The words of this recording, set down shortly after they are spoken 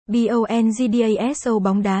bongdaso.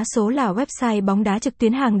 Bóng đá số là website bóng đá trực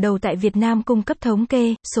tuyến hàng đầu tại Việt Nam cung cấp thống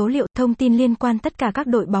kê, số liệu, thông tin liên quan tất cả các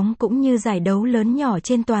đội bóng cũng như giải đấu lớn nhỏ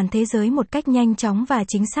trên toàn thế giới một cách nhanh chóng và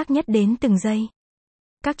chính xác nhất đến từng giây.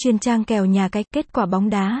 Các chuyên trang kèo nhà cái, kết quả bóng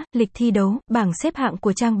đá, lịch thi đấu, bảng xếp hạng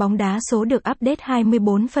của trang bóng đá số được update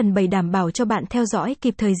 24/7 đảm bảo cho bạn theo dõi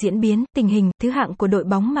kịp thời diễn biến, tình hình, thứ hạng của đội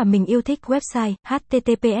bóng mà mình yêu thích. Website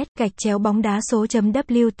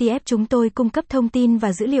https://bongdaso.wtf. Chúng tôi cung cấp thông tin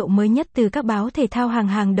và dữ liệu mới nhất từ các báo thể thao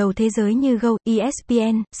hàng đầu thế giới như Go,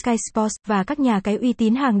 ESPN, Sky Sports, và các nhà cái uy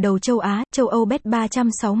tín hàng đầu châu Á, châu Âu.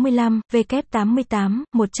 Bet365, W88,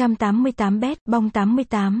 188bet,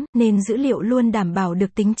 bong88, nên dữ liệu luôn đảm bảo được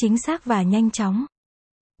tính chính xác và nhanh chóng.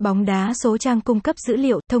 Bóng đá số trang cung cấp dữ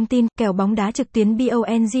liệu, thông tin, kèo bóng đá trực tuyến.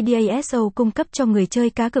 bongdaso cung cấp cho người chơi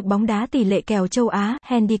cá cược bóng đá tỷ lệ kèo châu Á,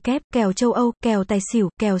 handicap, kèo châu Âu, kèo tài xỉu,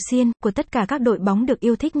 kèo xiên, của tất cả các đội bóng được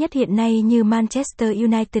yêu thích nhất hiện nay như Manchester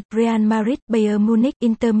United, Real Madrid, Bayern Munich,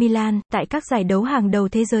 Inter Milan, tại các giải đấu hàng đầu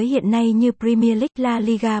thế giới hiện nay như Premier League, La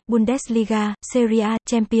Liga, Bundesliga, Serie A,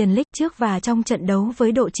 Champions League, trước và trong trận đấu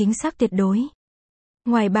với độ chính xác tuyệt đối.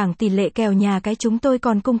 Ngoài bảng tỷ lệ kèo nhà cái, chúng tôi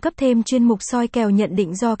còn cung cấp thêm chuyên mục soi kèo nhận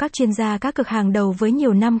định do các chuyên gia cá cược hàng đầu với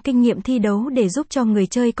nhiều năm kinh nghiệm thi đấu để giúp cho người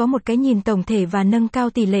chơi có một cái nhìn tổng thể và nâng cao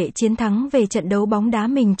tỷ lệ chiến thắng về trận đấu bóng đá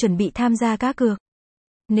mình chuẩn bị tham gia cá cược.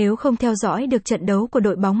 Nếu không theo dõi được trận đấu của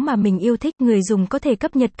đội bóng mà mình yêu thích, người dùng có thể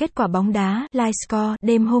cập nhật kết quả bóng đá, live score,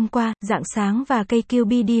 đêm hôm qua, rạng sáng và cây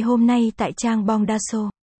QBD hôm nay tại trang bongdaso.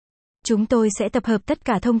 Chúng tôi sẽ tập hợp tất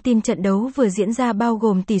cả thông tin trận đấu vừa diễn ra bao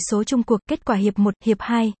gồm tỷ số chung cuộc, kết quả hiệp 1, hiệp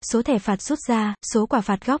 2, số thẻ phạt rút ra, số quả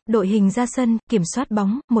phạt góc, đội hình ra sân, kiểm soát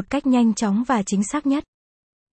bóng, một cách nhanh chóng và chính xác nhất.